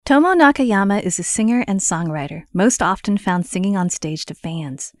Tomo Nakayama is a singer and songwriter, most often found singing on stage to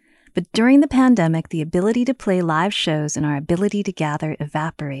fans. But during the pandemic, the ability to play live shows and our ability to gather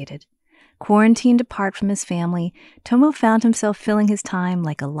evaporated. Quarantined apart from his family, Tomo found himself filling his time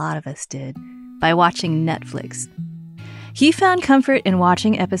like a lot of us did, by watching Netflix. He found comfort in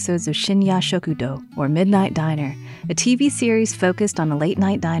watching episodes of Shinya Shokudo, or Midnight Diner, a TV series focused on a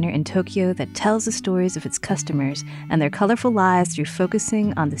late-night diner in Tokyo that tells the stories of its customers and their colorful lives through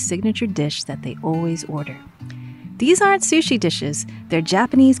focusing on the signature dish that they always order. These aren't sushi dishes, they're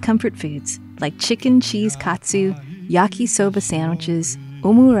Japanese comfort foods, like chicken cheese katsu, yakisoba sandwiches,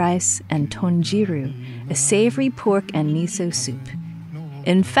 omu rice, and tonjiru, a savory pork and miso soup.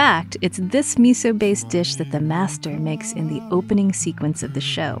 In fact, it's this miso-based dish that the master makes in the opening sequence of the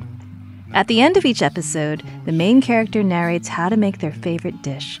show. At the end of each episode, the main character narrates how to make their favorite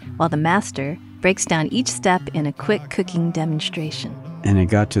dish, while the master breaks down each step in a quick cooking demonstration. And it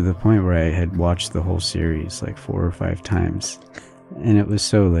got to the point where I had watched the whole series like 4 or 5 times. And it was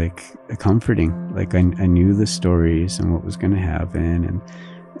so like comforting. Like I knew the stories and what was going to happen.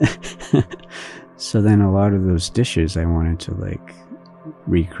 And so then a lot of those dishes I wanted to like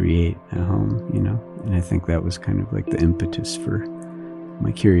recreate at home, you know. And I think that was kind of like the impetus for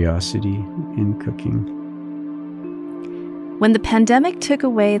my curiosity in cooking. When the pandemic took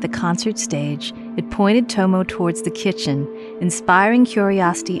away the concert stage, it pointed Tomo towards the kitchen, inspiring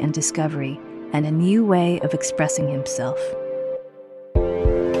curiosity and discovery, and a new way of expressing himself.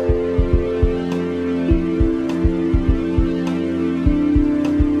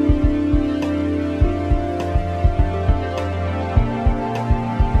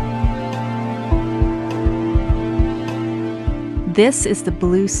 This is The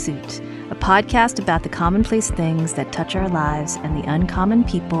Blue Suit, a podcast about the commonplace things that touch our lives and the uncommon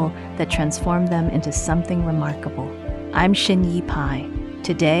people that transform them into something remarkable. I'm Shin-Yi Pai.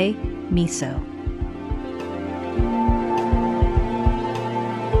 Today, Miso.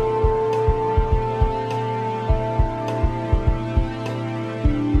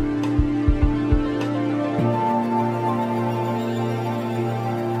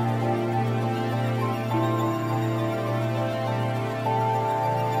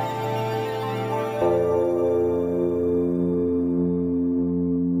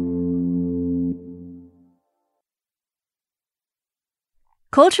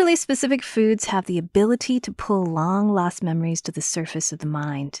 Culturally specific foods have the ability to pull long-lost memories to the surface of the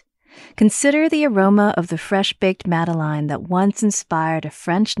mind. Consider the aroma of the fresh-baked madeleine that once inspired a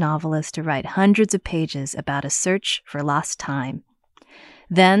French novelist to write hundreds of pages about a search for lost time.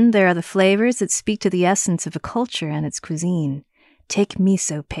 Then there are the flavors that speak to the essence of a culture and its cuisine. Take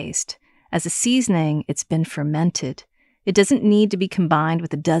miso paste. As a seasoning, it's been fermented. It doesn't need to be combined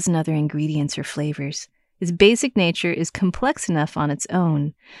with a dozen other ingredients or flavors. Its basic nature is complex enough on its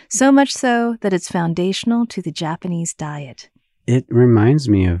own, so much so that it's foundational to the Japanese diet. It reminds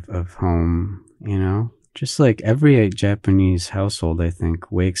me of home, you know? Just like every Japanese household, I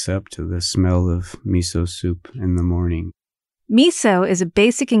think, wakes up to the smell of miso soup in the morning. Miso is a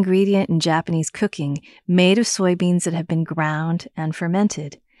basic ingredient in Japanese cooking, made of soybeans that have been ground and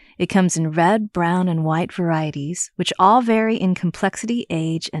fermented. It comes in red, brown, and white varieties, which all vary in complexity,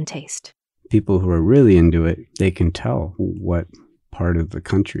 age, and taste. People who are really into it, they can tell what part of the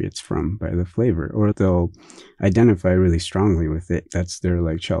country it's from by the flavor, or they'll identify really strongly with it. That's their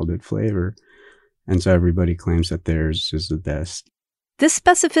like childhood flavor. And so everybody claims that theirs is the best. This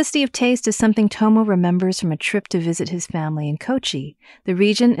specificity of taste is something Tomo remembers from a trip to visit his family in Kochi, the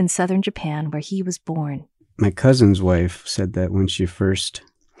region in southern Japan where he was born. My cousin's wife said that when she first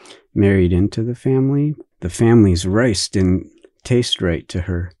married into the family's rice didn't taste right to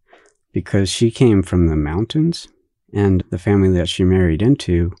her, because she came from the mountains, and the family that she married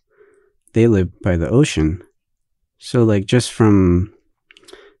into, they lived by the ocean. So like just from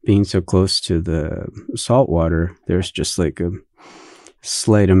being so close to the salt water, there's just like a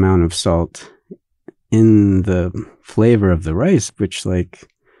slight amount of salt in the flavor of the rice, which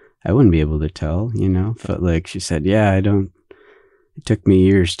like I wouldn't be able to tell, you know? But like she said, yeah, it took me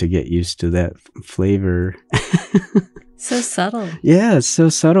years to get used to that flavor. So subtle. Yeah, it's so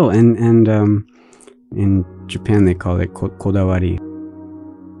subtle. And in Japan, they call it kodawari.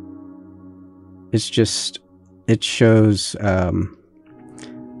 It's just, it shows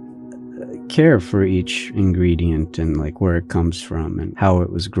care for each ingredient and like where it comes from and how it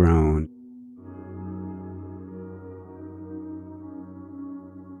was grown.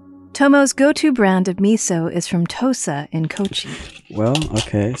 Tomo's go-to brand of miso is from Tosa in Kochi. Well,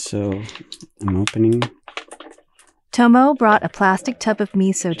 okay, so I'm opening. Tomo brought a plastic tub of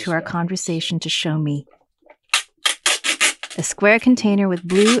miso to our conversation to show me. a square container with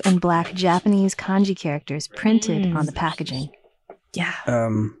blue and black Japanese kanji characters printed on the packaging. Yeah.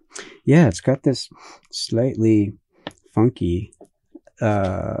 Yeah, it's got this slightly funky,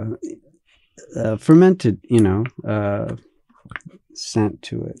 fermented, scent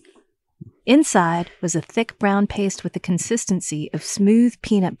to it. Inside was a thick brown paste with the consistency of smooth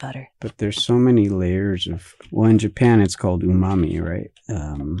peanut butter. But there's so many layers of... Well, in Japan, it's called umami, right?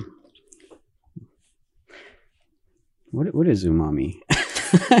 What is umami?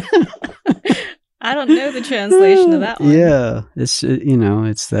 I don't know the translation of that one. Yeah, it's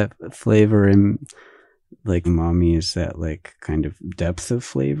it's that flavor, and like umami is that like kind of depth of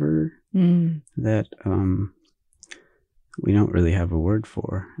flavor that we don't really have a word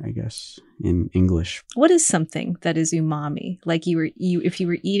for, I guess, in English. What is something that is umami? Like if you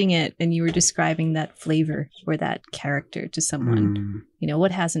were eating it and you were describing that flavor or that character to someone,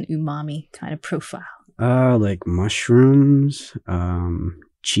 what has an umami kind of profile? Like mushrooms,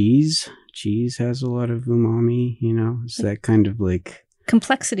 cheese. Cheese has a lot of umami, it's that kind of like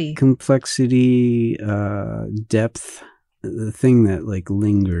complexity, depth, the thing that like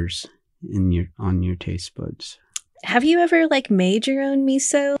lingers on your taste buds. Have you ever like made your own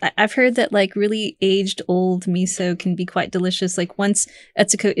miso? I've heard that like really aged old miso can be quite delicious. Like once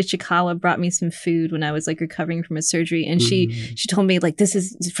Etsuko Ichikawa brought me some food when I was like recovering from a surgery, and she told me like this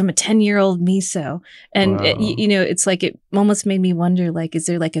is from a 10-year-old miso, and wow. It's like it almost made me wonder like is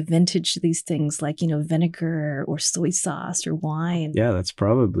there like a vintage to these things like vinegar or soy sauce or wine? Yeah, that's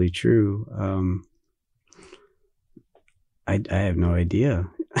probably true. I have no idea.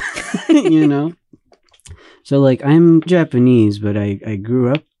 So, like, I'm Japanese, but I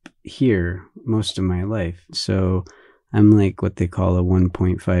grew up here most of my life. So I'm like what they call a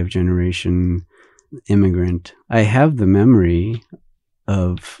 1.5 generation immigrant. I have the memory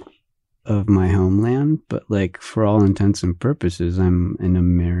of my homeland, but like for all intents and purposes, I'm an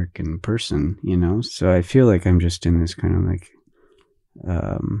American person, So I feel like I'm just in this kind of like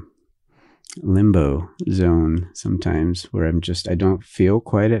limbo zone sometimes where I don't feel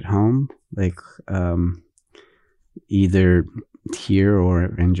quite at home. Like, either here or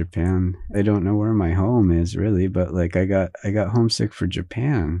in Japan. I don't know where my home is really, but like I got homesick for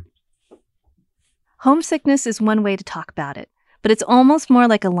Japan. Homesickness is one way to talk about it, but it's almost more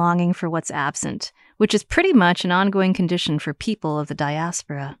like a longing for what's absent, which is pretty much an ongoing condition for people of the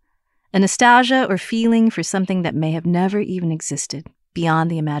diaspora. A nostalgia or feeling for something that may have never even existed,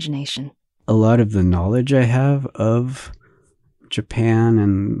 beyond the imagination. A lot of the knowledge I have of Japan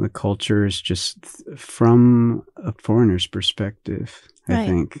and the culture is just from a foreigner's perspective, I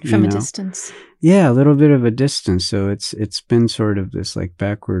think. From a distance. Yeah, a little bit of a distance. So it's been sort of this like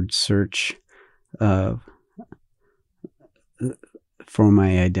backward search for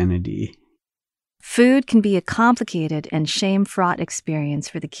my identity. Food can be a complicated and shame-fraught experience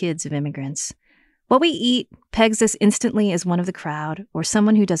for the kids of immigrants. What we eat pegs us instantly as one of the crowd or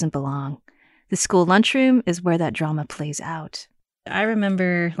someone who doesn't belong. The school lunchroom is where that drama plays out. I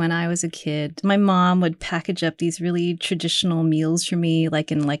remember when I was a kid, my mom would package up these really traditional meals for me,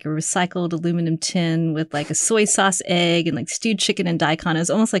 like in like a recycled aluminum tin with like a soy sauce egg and like stewed chicken and daikon. It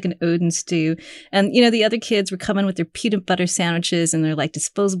was almost like an Odin stew. And, the other kids were coming with their peanut butter sandwiches and their like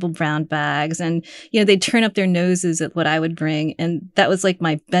disposable brown bags. And, they'd turn up their noses at what I would bring. And that was like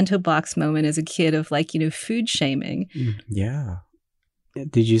my bento box moment as a kid of like, food shaming. Yeah.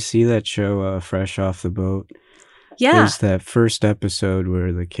 Did you see that show, Fresh Off the Boat? Yeah. There's that first episode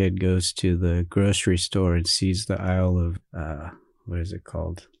where the kid goes to the grocery store and sees the aisle of, what is it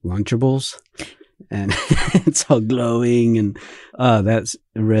called? Lunchables. And it's all glowing. And that's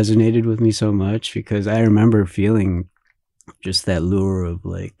resonated with me so much because I remember feeling just that lure of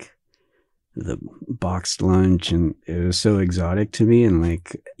like the boxed lunch. And it was so exotic to me. And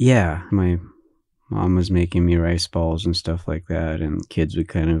like, yeah, my mom was making me rice balls and stuff like that. And kids would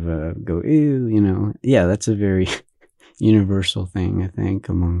kind of go, ew, Yeah, that's a very universal thing, I think,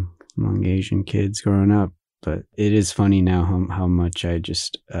 among Asian kids growing up. But it is funny now how much I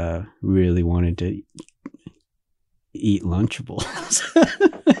just really wanted to eat Lunchables.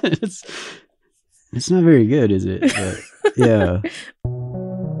 It's not very good, is it? But, yeah.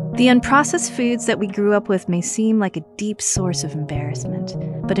 The unprocessed foods that we grew up with may seem like a deep source of embarrassment,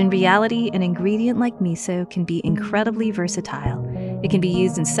 but in reality, an ingredient like miso can be incredibly versatile. It can be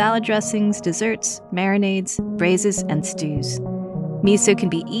used in salad dressings, desserts, marinades, braises, and stews. Miso can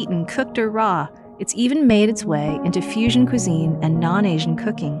be eaten cooked or raw. It's even made its way into fusion cuisine and non-Asian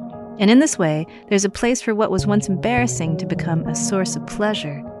cooking. And in this way, there's a place for what was once embarrassing to become a source of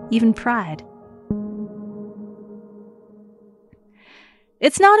pleasure, even pride.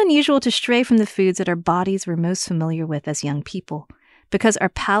 It's not unusual to stray from the foods that our bodies were most familiar with as young people, because our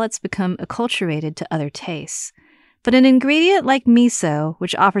palates become acculturated to other tastes. But an ingredient like miso,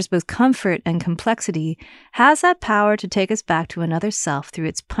 which offers both comfort and complexity, has that power to take us back to another self through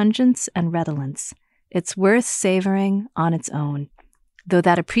its pungence and redolence. It's worth savoring on its own, though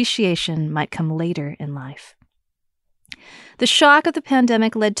that appreciation might come later in life. The shock of the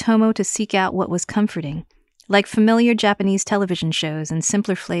pandemic led Tomo to seek out what was comforting, like familiar Japanese television shows and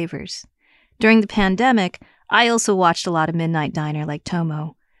simpler flavors. During the pandemic, I also watched a lot of Midnight Diner like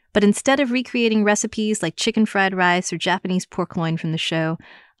Tomo, but instead of recreating recipes like chicken fried rice or Japanese pork loin from the show,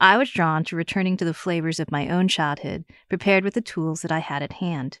 I was drawn to returning to the flavors of my own childhood, prepared with the tools that I had at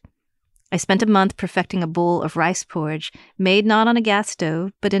hand. I spent a month perfecting a bowl of rice porridge made not on a gas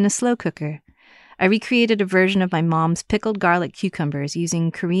stove, but in a slow cooker. I recreated a version of my mom's pickled garlic cucumbers using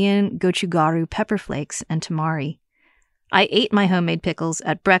Korean gochugaru pepper flakes and tamari. I ate my homemade pickles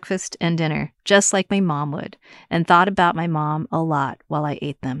at breakfast and dinner, just like my mom would, and thought about my mom a lot while I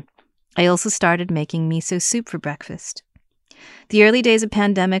ate them. I also started making miso soup for breakfast. The early days of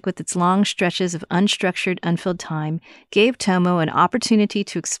pandemic, with its long stretches of unstructured, unfilled time, gave Tomo an opportunity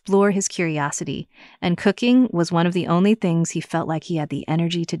to explore his curiosity, and cooking was one of the only things he felt like he had the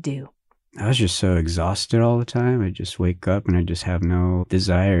energy to do. I was just so exhausted all the time. I just wake up and I just have no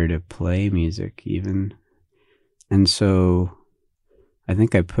desire to play music even. And so I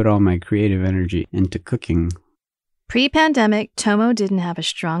think I put all my creative energy into cooking. Pre-pandemic, Tomo didn't have a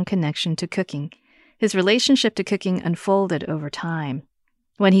strong connection to cooking. His relationship to cooking unfolded over time.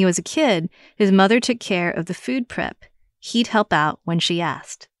 When he was a kid, his mother took care of the food prep. He'd help out when she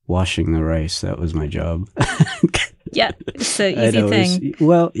asked. Washing the rice, that was my job. Yeah, it's an easy thing.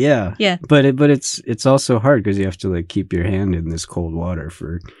 Well, yeah. Yeah. But it's also hard because you have to like keep your hand in this cold water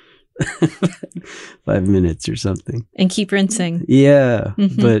for 5 minutes or something. And keep rinsing. Yeah.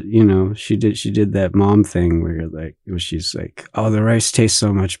 Mm-hmm. But she did that mom thing where she's like, oh, the rice tastes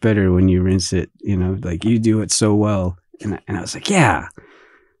so much better when you rinse it, like you do it so well. And I was like, yeah,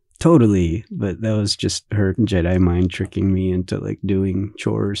 totally. But that was just her Jedi mind tricking me into like doing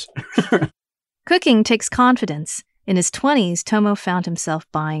chores. Cooking takes confidence. In his 20s, Tomo found himself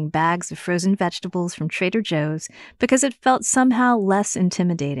buying bags of frozen vegetables from Trader Joe's because it felt somehow less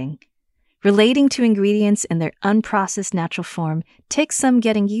intimidating. Relating to ingredients in their unprocessed natural form takes some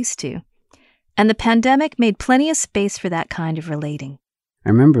getting used to. And the pandemic made plenty of space for that kind of relating. I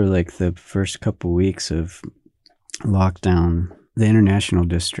remember like the first couple weeks of lockdown, the international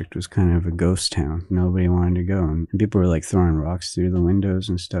district was kind of a ghost town. Nobody wanted to go. And people were like throwing rocks through the windows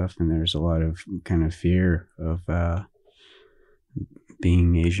and stuff. And there's a lot of kind of fear of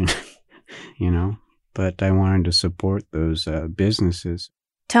being Asian, But I wanted to support those businesses.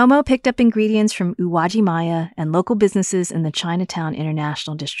 Tomo picked up ingredients from Uwajimaya and local businesses in the Chinatown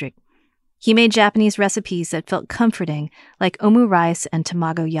International District. He made Japanese recipes that felt comforting, like omu rice and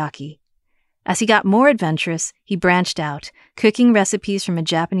tamago yaki. As he got more adventurous, he branched out, cooking recipes from a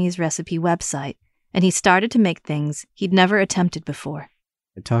Japanese recipe website, and he started to make things he'd never attempted before.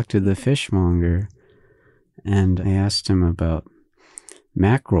 I talked to the fishmonger, and I asked him about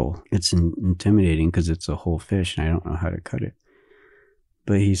mackerel. It's intimidating because it's a whole fish, and I don't know how to cut it.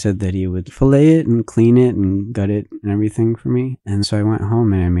 But he said that he would fillet it and clean it and gut it and everything for me. And so I went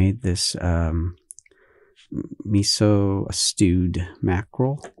home and I made this miso stewed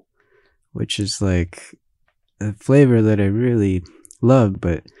mackerel, which is like a flavor that I really love,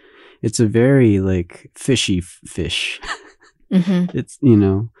 but it's a very like fishy fish. Mm-hmm. It's,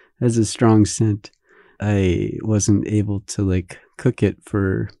 has a strong scent. I wasn't able to like cook it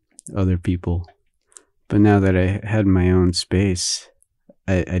for other people. But now that I had my own space,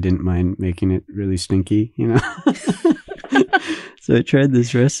 I didn't mind making it really stinky, So I tried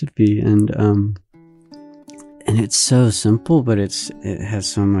this recipe and it's so simple, but it has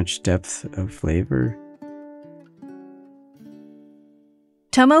so much depth of flavor.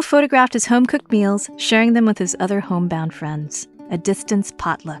 Tomo photographed his home-cooked meals, sharing them with his other homebound friends, a distance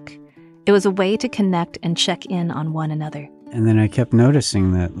potluck. It was a way to connect and check in on one another. And then I kept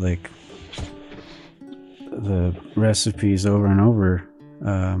noticing that, like, the recipes over and over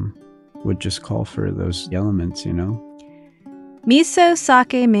would just call for those elements, Miso,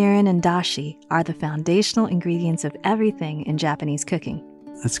 sake, mirin, and dashi are the foundational ingredients of everything in Japanese cooking.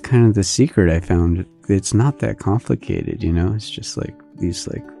 That's kind of the secret I found. It's not that complicated, It's just like these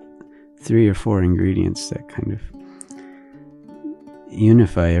like 3 or 4 ingredients that kind of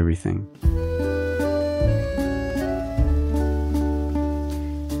unify everything.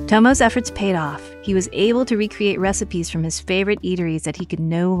 Tomo's efforts paid off. He was able to recreate recipes from his favorite eateries that he could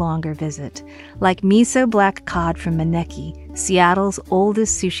no longer visit, like miso black cod from Maneki, Seattle's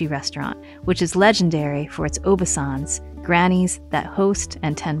oldest sushi restaurant, which is legendary for its obasans, grannies that host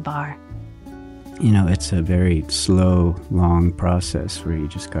and tend bar. You know, it's a very slow, long process where you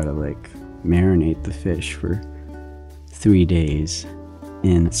just gotta marinate the fish for 3 days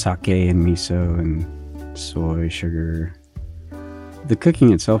in sake and miso and soy, sugar. The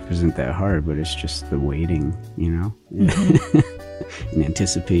cooking itself isn't that hard, but it's just the waiting, and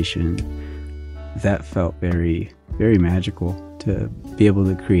anticipation. That felt very, very magical to be able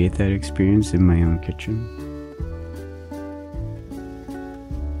to create that experience in my own kitchen.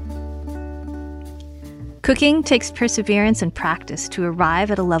 Cooking takes perseverance and practice to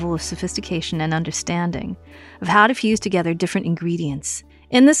arrive at a level of sophistication and understanding of how to fuse together different ingredients.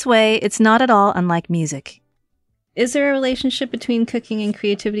 In this way, it's not at all unlike music. Is there a relationship between cooking and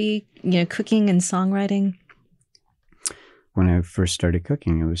creativity, cooking and songwriting? When I first started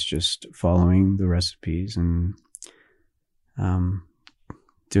cooking, it was just following the recipes and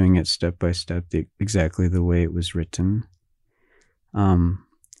doing it step by step, exactly the way it was written.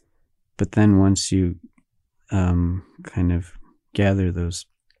 But then once you kind of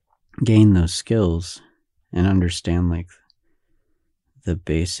gain those skills and understand the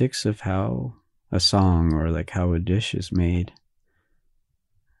basics of how a song or how a dish is made,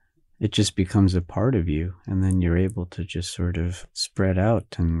 it just becomes a part of you, and then you're able to just sort of spread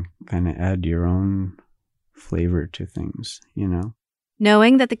out and kind of add your own flavor to things,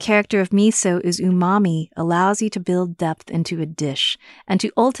 Knowing that the character of Miso is umami allows you to build depth into a dish and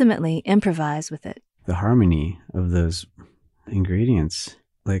to ultimately improvise with it. The harmony of those ingredients,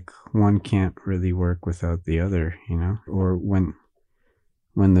 one can't really work without the other, or when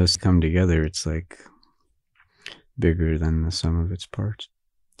those come together, it's bigger than the sum of its parts.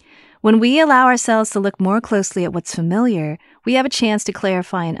 When we allow ourselves to look more closely at what's familiar, we have a chance to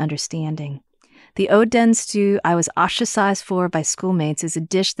clarify an understanding. The oden stew I was ostracized for by schoolmates is a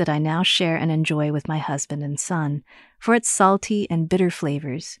dish that I now share and enjoy with my husband and son for its salty and bitter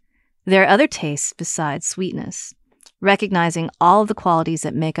flavors. There are other tastes besides sweetness. Recognizing all of the qualities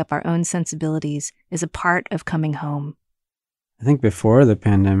that make up our own sensibilities is a part of coming home. I think before the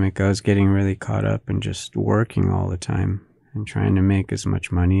pandemic, I was getting really caught up in just working all the time and trying to make as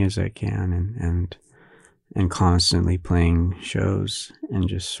much money as I can and constantly playing shows and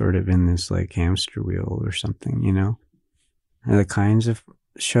just sort of in this hamster wheel or something, And the kinds of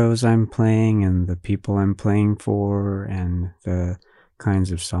shows I'm playing and the people I'm playing for and the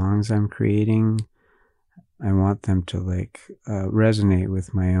kinds of songs I'm creating, I want them to resonate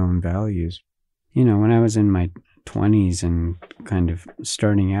with my own values. When I was in my 20s and kind of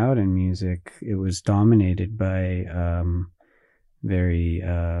starting out in music, it was dominated by very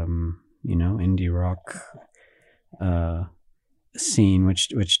indie rock scene,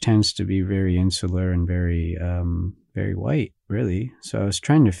 which tends to be very insular and very very white, really. So I was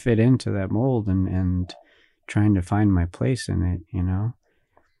trying to fit into that mold and trying to find my place in it.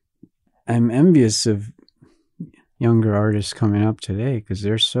 I'm envious of younger artists coming up today because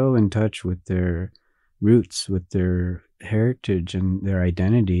they're so in touch with their roots, with their heritage and their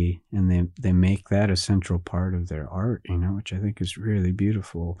identity, and they make that a central part of their art, which I think is really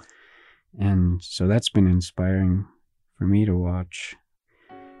beautiful. And so that's been inspiring for me to watch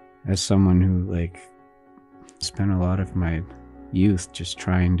as someone who spent a lot of my youth just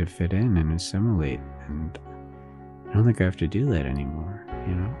trying to fit in and assimilate, and I don't think I have to do that anymore,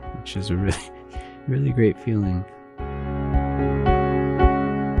 which is a really, really great feeling.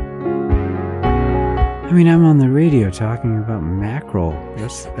 I mean, I'm on the radio talking about mackerel.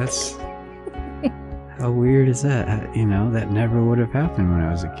 That's how weird is that? That never would have happened when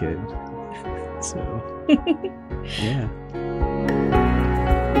I was a kid. So, yeah.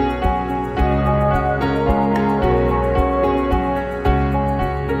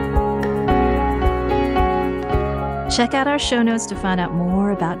 Check out our show notes to find out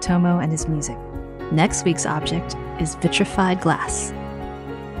more about Tomo and his music. Next week's object is vitrified glass.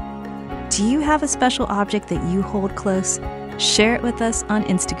 Do you have a special object that you hold close? Share it with us on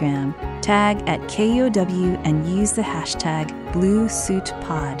Instagram, tag @KUOW, and use the hashtag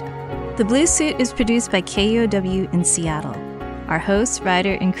BlueSuitPod. The Blue Suit is produced by KUOW in Seattle. Our host,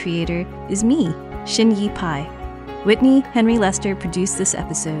 writer, and creator is me, Shin-Yi Pai. Whitney Henry Lester produced this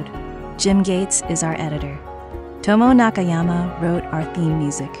episode. Jim Gates is our editor. Tomo Nakayama wrote our theme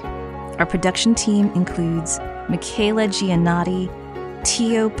music. Our production team includes Michaela Giannotti,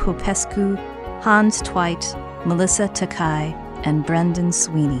 Tio Popescu, Hans Twite, Melissa Takai, and Brendan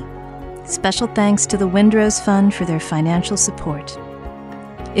Sweeney. Special thanks to the Windrose Fund for their financial support.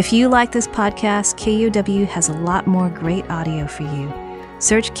 If you like this podcast, KUOW has a lot more great audio for you.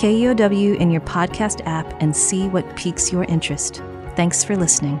 Search KUOW in your podcast app and see what piques your interest. Thanks for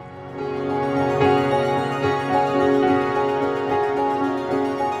listening.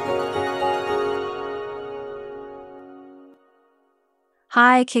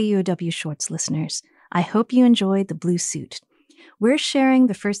 Hi, KUOW Shorts listeners. I hope you enjoyed The Blue Suit. We're sharing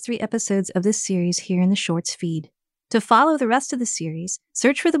the first 3 episodes of this series here in the Shorts feed. To follow the rest of the series,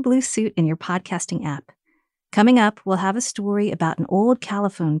 search for The Blue Suit in your podcasting app. Coming up, we'll have a story about an old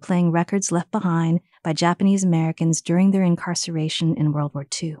calophone playing records left behind by Japanese Americans during their incarceration in World War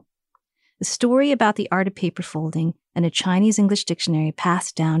II. A story about the art of paper folding and a Chinese English dictionary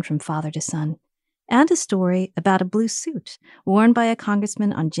passed down from father to son. And a story about a blue suit worn by a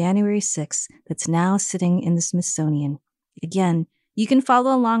congressman on January 6th that's now sitting in the Smithsonian. Again, you can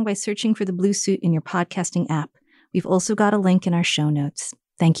follow along by searching for The Blue Suit in your podcasting app. We've also got a link in our show notes.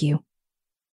 Thank you.